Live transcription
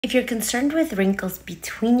If you're concerned with wrinkles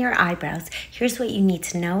between your eyebrows, here's what you need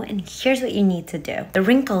to know and here's what you need to do. The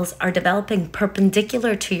wrinkles are developing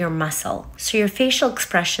perpendicular to your muscle, so your facial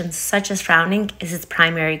expressions such as frowning is its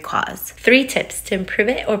primary cause. 3 tips to improve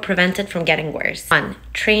it or prevent it from getting worse. 1.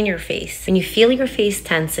 Train your face. When you feel your face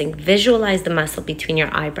tensing, visualize the muscle between your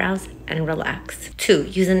eyebrows and relax. 2.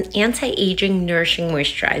 Use an anti-aging nourishing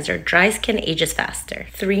moisturizer. Dry skin ages faster.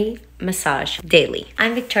 3. Massage daily.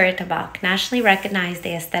 I'm Victoria Tabak, nationally recognized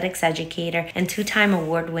aesthetics educator and 2-time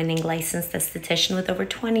award-winning licensed esthetician with over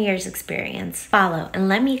 20 years experience. Follow and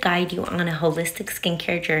let me guide you on a holistic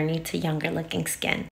skincare journey to younger looking skin.